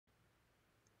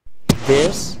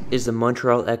This is the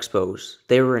Montreal Expos.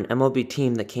 They were an MLB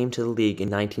team that came to the league in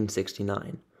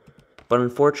 1969. But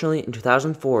unfortunately, in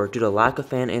 2004, due to lack of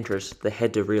fan interest, they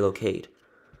had to relocate.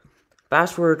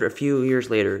 Fast forward a few years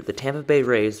later, the Tampa Bay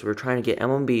Rays were trying to get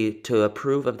MLB to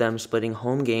approve of them splitting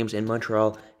home games in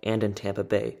Montreal and in Tampa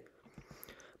Bay.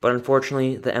 But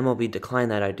unfortunately, the MLB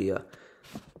declined that idea,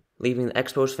 leaving the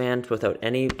Expos fans without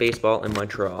any baseball in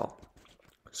Montreal.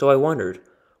 So I wondered,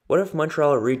 what if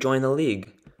Montreal rejoined the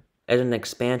league as an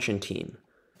expansion team?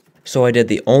 So I did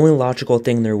the only logical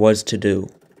thing there was to do.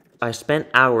 I spent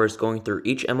hours going through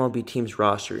each MLB team's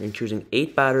roster and choosing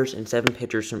 8 batters and 7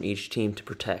 pitchers from each team to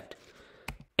protect.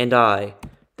 And I,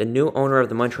 the new owner of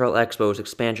the Montreal Expos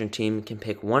expansion team, can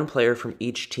pick one player from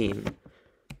each team.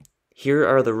 Here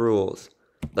are the rules.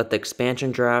 Let the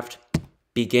expansion draft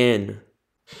begin.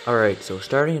 Alright, so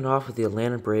starting it off with the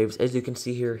Atlanta Braves, as you can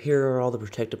see here are all the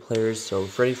protected players. So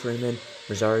Freddie Freeman,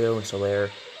 Rosario, and Soler,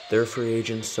 they're free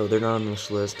agents, so they're not on this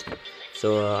list.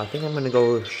 So I think I'm going to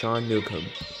go with Sean Newcomb.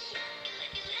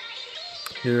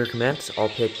 New York Mets, I'll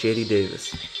pick J.D. Davis.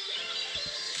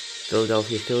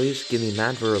 Philadelphia Phillies, give me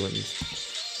Matt Verlins.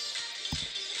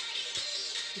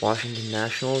 Washington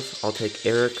Nationals, I'll take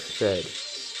Eric Fed.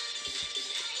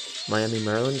 Miami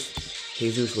Marlins,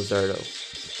 Jesus Luzardo.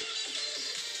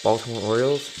 Baltimore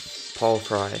Orioles, Paul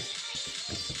Fry.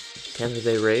 Tampa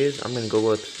Bay Rays, I'm going to go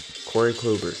with Corey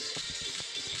Kluber.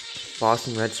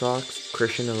 Boston Red Sox,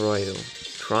 Christian Arroyo.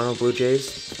 Toronto Blue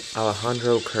Jays,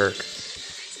 Alejandro Kirk.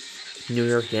 New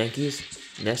York Yankees,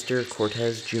 Nestor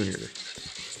Cortez Jr.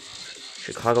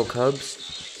 Chicago Cubs,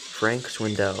 Frank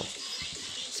Swindell.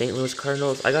 St. Louis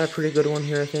Cardinals, I got a pretty good one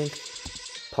here, I think.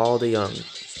 Paul DeYoung.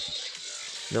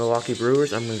 Milwaukee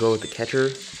Brewers, I'm going to go with the catcher,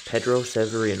 Pedro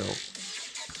Severino.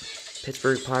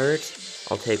 Pittsburgh Pirates,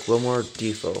 I'll take Wilmore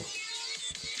Defoe.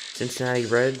 Cincinnati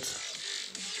Reds,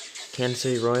 Kansas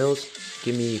City Royals,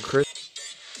 give me Chris.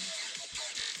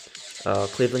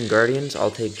 Cleveland Guardians, I'll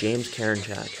take James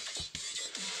Karinchak.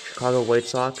 Chicago White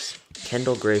Sox,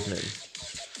 Kendall Graveman.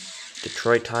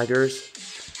 Detroit Tigers,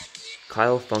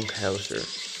 Kyle Funkhauser.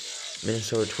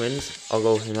 Minnesota Twins, I'll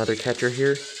go with another catcher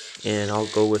here, and I'll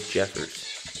go with Jeffers.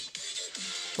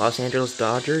 Los Angeles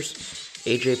Dodgers,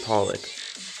 AJ Pollock.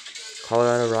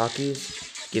 Colorado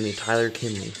Rockies, give me Tyler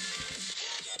Kinley.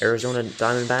 Arizona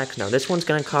Diamondbacks, now this one's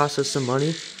going to cost us some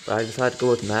money, but I decided to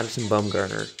go with Madison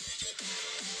Bumgarner.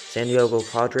 San Diego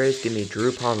Padres, give me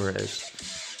Drew Pomeranz.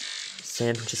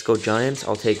 San Francisco Giants,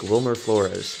 I'll take Wilmer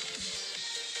Flores.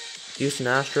 Houston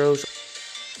Astros,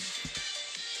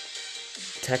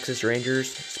 Texas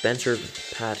Rangers, Spencer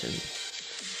Patton.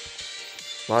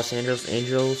 Los Angeles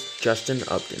Angels, Justin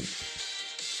Upton.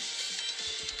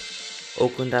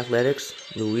 Oakland Athletics,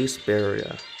 Luis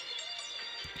Berria.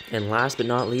 And last but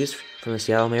not least, from the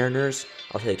Seattle Mariners,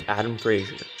 I'll take Adam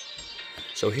Frazier.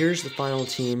 So here's the final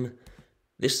team.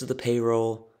 This is the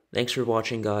payroll. Thanks for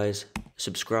watching, guys.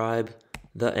 Subscribe.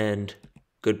 The end.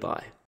 Goodbye.